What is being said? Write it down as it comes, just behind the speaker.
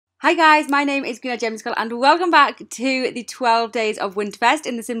Hi guys, my name is Greenoid Gemzicle and welcome back to the 12 Days of Winterfest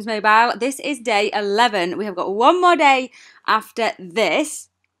in The Sims Mobile. This is day 11. We have got one more day after this.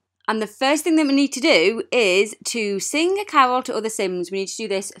 And the first thing that we need to do is to sing a carol to other Sims. We need to do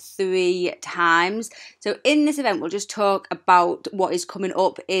this 3 times. So in this event, we'll just talk about what is coming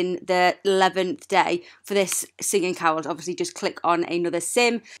up in the 11th day for this singing carol. Obviously, just click on another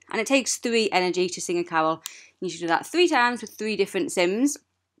Sim and it takes 3 energy to sing a carol. You should do that 3 times with 3 different Sims.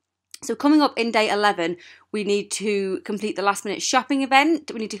 So coming up in day 11, we need to complete the last minute shopping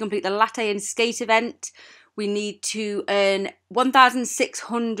event. We need to complete the latte and skate event. We need to earn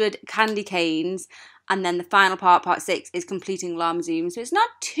 1,600 candy canes. And then the final part 6, is completing Llama Zoom. So it's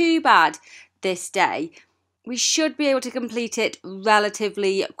not too bad this day. We should be able to complete it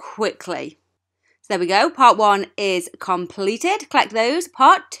relatively quickly. So there we go. Part 1 is completed. Collect those.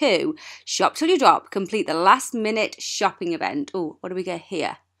 Part 2, shop till you drop. Complete the last minute shopping event. Oh, what do we get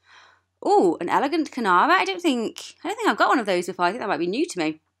here? Oh, an elegant Canara. I don't think I've got one of those before. I think that might be new to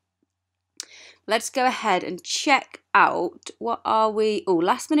me. Let's go ahead and check out. What are we? Oh,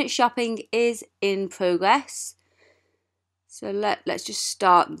 last minute shopping is in progress. So let's just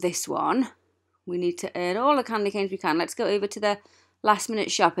start this one. We need to earn all the candy canes we can. Let's go over to the last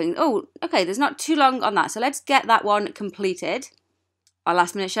minute shopping. Oh, okay, there's not too long on that. So let's get that one completed. Our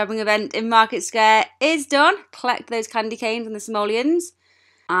last minute shopping event in Market Square is done. Collect those candy canes and the simoleons.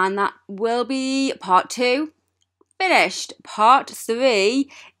 And that will be part 2 finished. Part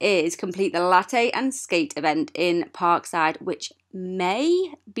 3 is complete the latte and skate event in Parkside, which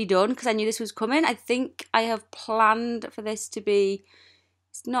may be done because I knew this was coming. I think I have planned for this to be,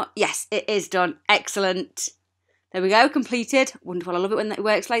 it's not, yes, it is done. Excellent. There we go, completed. Wonderful, I love it when it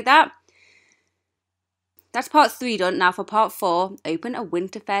works like that. That's part 3 done. Now for part 4, open a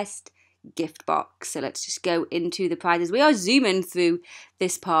Winterfest gift box. So let's just go into the prizes. We are zooming through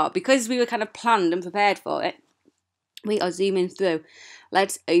this part because we were kind of planned and prepared for it. We are zooming through.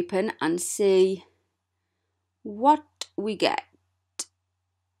 Let's open and see what we get.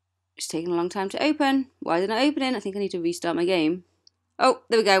 It's taking a long time to open. Why is it not opening? I think I need to restart my game. Oh,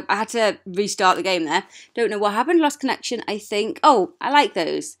 there we go. I had to restart the game there. Don't know what happened. Lost connection, I think. Oh, I like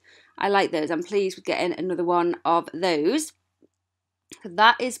those. I like those. I'm pleased with getting another one of those.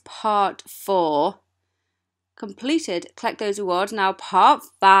 That is part 4 completed. Collect those rewards. Now part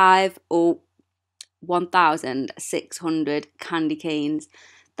 5, 1,600 candy canes.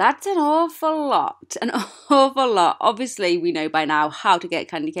 That's an awful lot. An awful lot. Obviously, we know by now how to get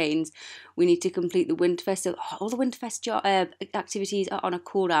candy canes. We need to complete the Winterfest. So all the Winterfest activities are on a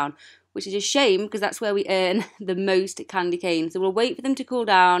cooldown, which is a shame because that's where we earn the most candy canes. So we'll wait for them to cool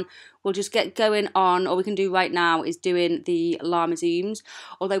down. We'll just get going on. All we can do right now is doing the Llama Zooms.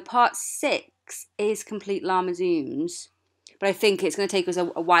 Although part 6 is complete Llama Zooms. But I think it's going to take us a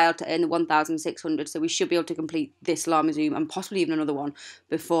while to earn the 1,600. So we should be able to complete this Llama Zoom and possibly even another one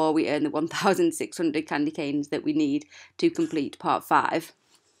before we earn the 1,600 candy canes that we need to complete part 5.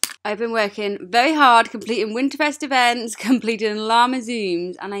 I've been working very hard, completing Winterfest events, completing Llama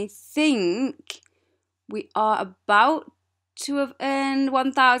Zooms, and I think we are about to have earned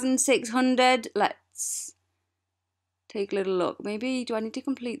 1,600. Let's take a little look. Maybe, do I need to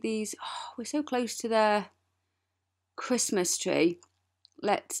complete these? Oh, we're so close to the Christmas tree.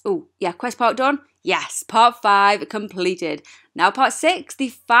 Oh yeah, quest part done. Yes, part 5 completed. Now part 6, the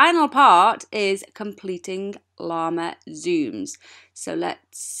final part, is completing Llama Zooms. So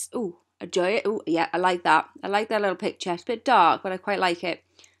let's, enjoy it. Oh yeah, I like that. I like that little picture. It's a bit dark, but I quite like it.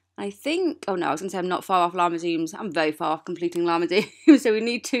 I think, oh no, I was going to say I'm not far off Llama Zooms. I'm very far off completing Llama Zooms. So we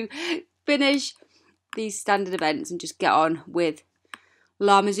need to finish these standard events and just get on with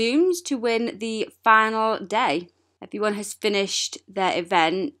Llama Zooms to win the final day. Everyone has finished their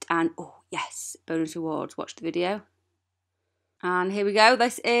event and, oh yes, bonus rewards. Watch the video. And here we go.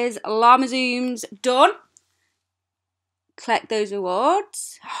 This is Llama Zooms done. Collect those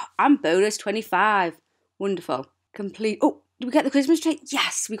rewards. And bonus 25. Wonderful. Complete. Oh, did we get the Christmas tree?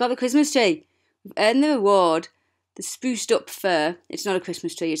 Yes, we got the Christmas tree. We've earned the reward. The spruced up fir. It's not a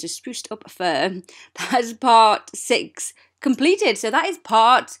Christmas tree, it's a spruced up fir. That's part 6 completed. So that is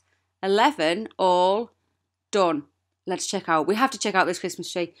part 11 all done. Let's check out. We have to check out this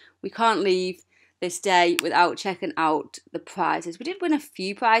Christmas tree. We can't leave this day without checking out the prizes. We did win a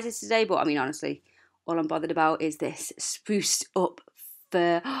few prizes today, but I mean, honestly, all I'm bothered about is this spruced up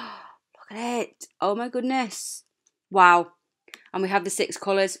fir. Look at it. Oh my goodness. Wow. And we have the 6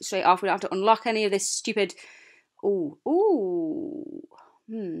 colours straight off. We don't have to unlock any of this stupid... I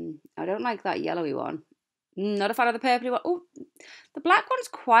don't like that yellowy one. Not a fan of the purpley one. Oh, the black one's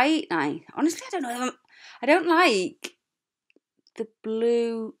quite nice. Honestly, I don't know. I don't like the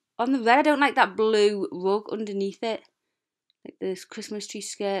blue On the red, I don't like that blue rug underneath it. Like this Christmas tree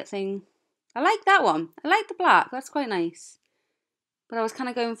skirt thing. I like that one. I like the black. That's quite nice. But I was kind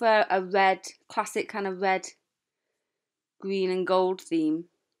of going for a red, classic kind of red, green and gold theme.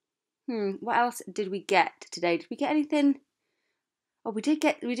 What else did we get today? Did we get anything? Oh, we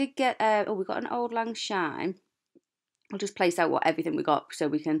got an Old Lang Syne. I'll just place out everything we got so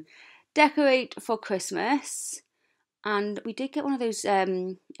we can decorate for Christmas. And we did get one of those,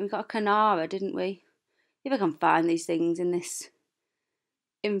 we got a Canara, didn't we? If I can find these things in this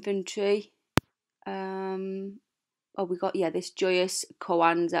inventory. We got, this joyous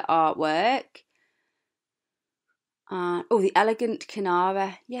Kwanzaa artwork. The elegant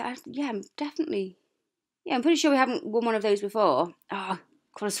Canara. I'm definitely. Yeah, I'm pretty sure we haven't won one of those before.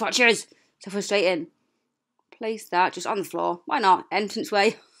 Colour swatches. So frustrating. Place that just on the floor. Why not?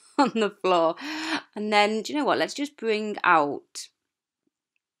 Entranceway on the floor. And then, do you know what? Let's just bring out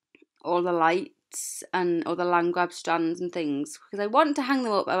all the lights and all the land grab strands and things. Because I want to hang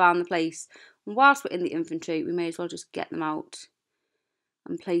them up around the place. And whilst we're in the inventory, we may as well just get them out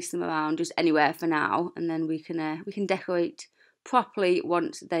and place them around just anywhere for now, and then we can decorate properly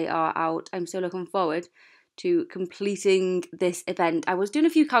once they are out. I'm so looking forward to completing this event. I was doing a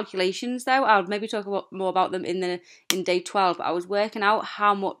few calculations though. I'll maybe talk more about them in day 12. But I was working out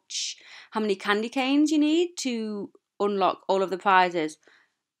how many candy canes you need to unlock all of the prizes.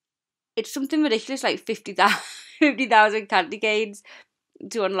 It's something ridiculous, like 50,000 candy canes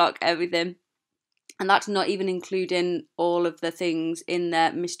to unlock everything. And that's not even including all of the things in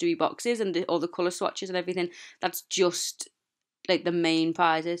the mystery boxes and all the colour swatches and everything. That's just like the main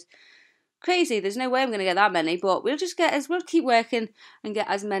prizes. Crazy, there's no way I'm going to get that many, but we'll keep working and get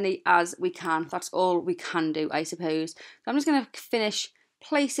as many as we can. That's all we can do, I suppose. So I'm just going to finish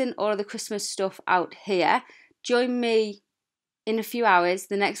placing all of the Christmas stuff out here. Join me in a few hours.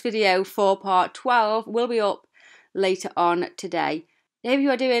 The next video for part 12 will be up later on today. I hope you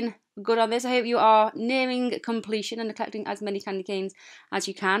are doing good on this. I hope you are nearing completion and collecting as many candy canes as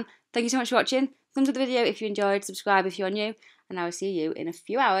you can. Thank you so much for watching. Thumbs up the video if you enjoyed, subscribe if you're new, and I will see you in a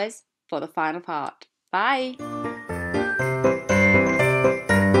few hours for the final part. Bye!